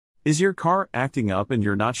Is your car acting up and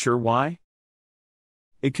you're not sure why?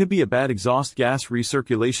 It could be a bad exhaust gas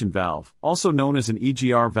recirculation valve, also known as an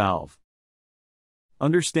EGR valve.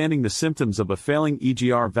 Understanding the symptoms of a failing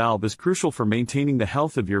EGR valve is crucial for maintaining the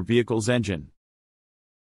health of your vehicle's engine.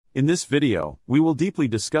 In this video, we will deeply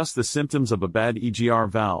discuss the symptoms of a bad EGR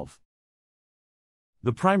valve.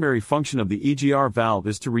 The primary function of the EGR valve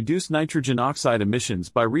is to reduce nitrogen oxide emissions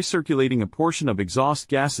by recirculating a portion of exhaust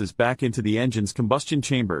gases back into the engine's combustion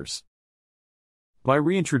chambers. By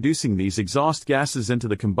reintroducing these exhaust gases into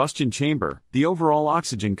the combustion chamber, the overall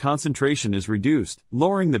oxygen concentration is reduced,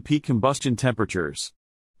 lowering the peak combustion temperatures.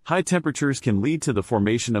 High temperatures can lead to the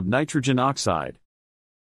formation of nitrogen oxide.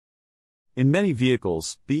 In many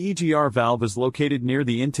vehicles, the EGR valve is located near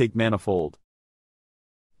the intake manifold.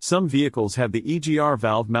 Some vehicles have the EGR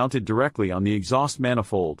valve mounted directly on the exhaust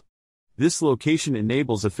manifold. This location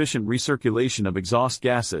enables efficient recirculation of exhaust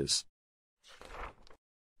gases.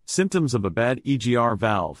 Symptoms of a bad EGR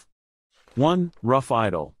valve. 1. Rough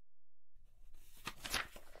idle.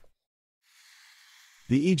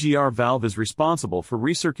 The EGR valve is responsible for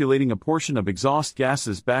recirculating a portion of exhaust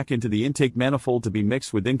gases back into the intake manifold to be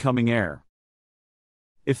mixed with incoming air.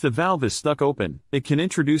 If the valve is stuck open, it can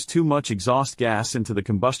introduce too much exhaust gas into the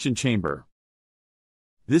combustion chamber.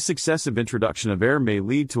 This excessive introduction of air may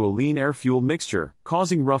lead to a lean air-fuel mixture,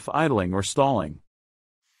 causing rough idling or stalling.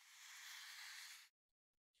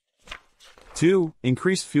 2.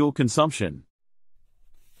 Increased fuel consumption.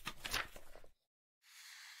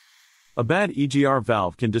 A bad EGR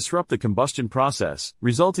valve can disrupt the combustion process,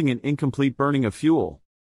 resulting in incomplete burning of fuel.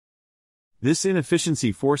 This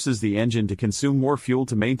inefficiency forces the engine to consume more fuel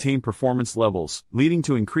to maintain performance levels, leading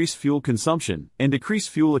to increased fuel consumption and decreased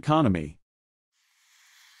fuel economy.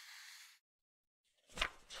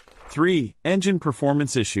 3. Engine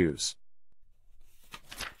performance issues.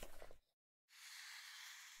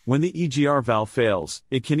 When the EGR valve fails,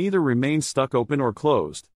 it can either remain stuck open or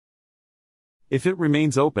closed. If it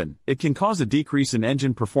remains open, it can cause a decrease in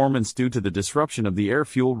engine performance due to the disruption of the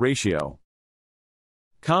air-fuel ratio.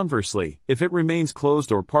 Conversely, if it remains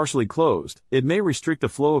closed or partially closed, it may restrict the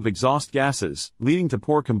flow of exhaust gases, leading to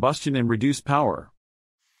poor combustion and reduced power.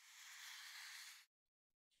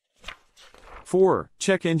 4.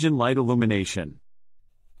 Check engine light illumination.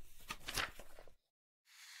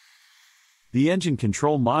 The engine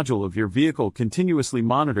control module of your vehicle continuously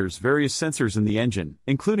monitors various sensors in the engine,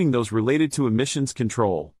 including those related to emissions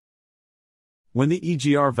control. When the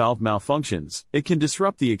EGR valve malfunctions, it can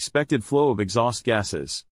disrupt the expected flow of exhaust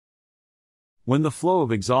gases. When the flow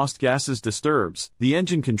of exhaust gases disturbs, the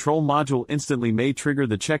engine control module instantly may trigger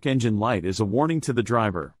the check engine light as a warning to the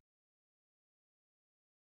driver.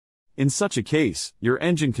 In such a case, your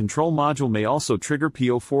engine control module may also trigger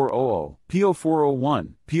P0400,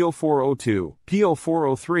 P0401, P0402,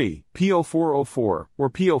 P0403, P0404, or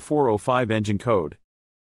P0405 engine code.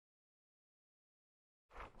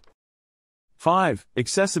 5.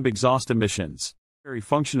 Excessive exhaust emissions. The primary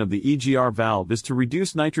function of the EGR valve is to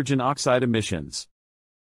reduce nitrogen oxide emissions.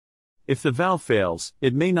 If the valve fails,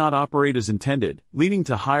 it may not operate as intended, leading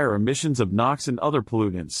to higher emissions of NOx and other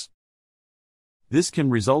pollutants. This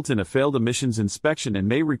can result in a failed emissions inspection and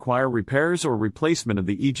may require repairs or replacement of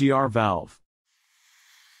the EGR valve.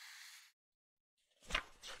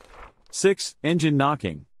 6. Engine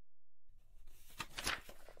knocking.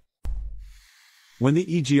 When the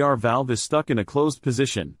EGR valve is stuck in a closed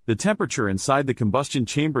position, the temperature inside the combustion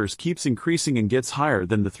chambers keeps increasing and gets higher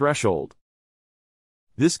than the threshold.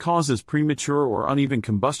 This causes premature or uneven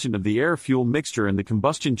combustion of the air-fuel mixture in the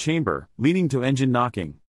combustion chamber, leading to engine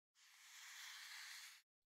knocking.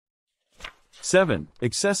 7.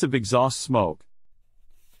 Excessive exhaust smoke.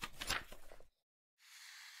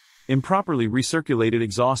 Improperly recirculated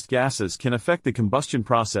exhaust gases can affect the combustion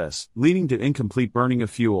process, leading to incomplete burning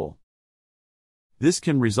of fuel. This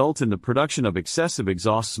can result in the production of excessive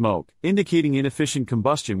exhaust smoke, indicating inefficient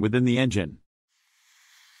combustion within the engine.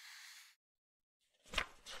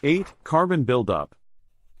 8. Carbon buildup.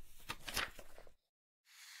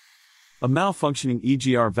 A malfunctioning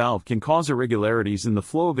EGR valve can cause irregularities in the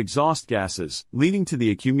flow of exhaust gases, leading to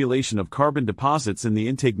the accumulation of carbon deposits in the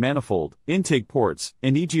intake manifold, intake ports,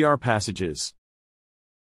 and EGR passages.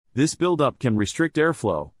 This buildup can restrict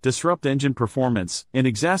airflow, disrupt engine performance, and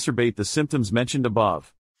exacerbate the symptoms mentioned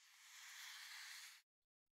above.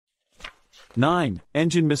 9.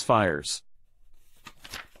 Engine misfires.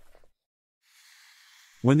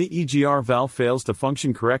 When the EGR valve fails to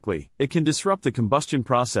function correctly, it can disrupt the combustion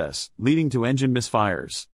process, leading to engine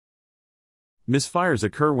misfires. Misfires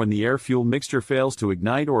occur when the air-fuel mixture fails to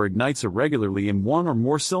ignite or ignites irregularly in one or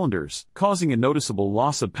more cylinders, causing a noticeable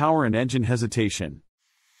loss of power and engine hesitation.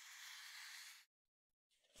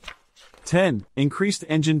 10. Increased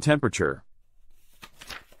engine temperature.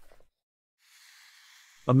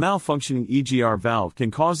 A malfunctioning EGR valve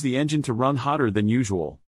can cause the engine to run hotter than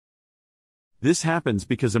usual. This happens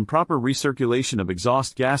because improper recirculation of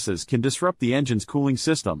exhaust gases can disrupt the engine's cooling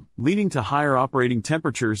system, leading to higher operating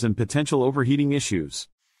temperatures and potential overheating issues.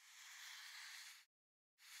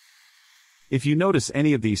 If you notice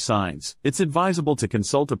any of these signs, it's advisable to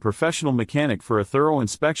consult a professional mechanic for a thorough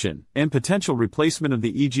inspection and potential replacement of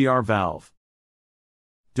the EGR valve.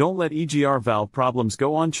 Don't let EGR valve problems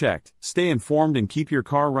go unchecked. Stay informed and keep your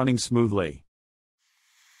car running smoothly.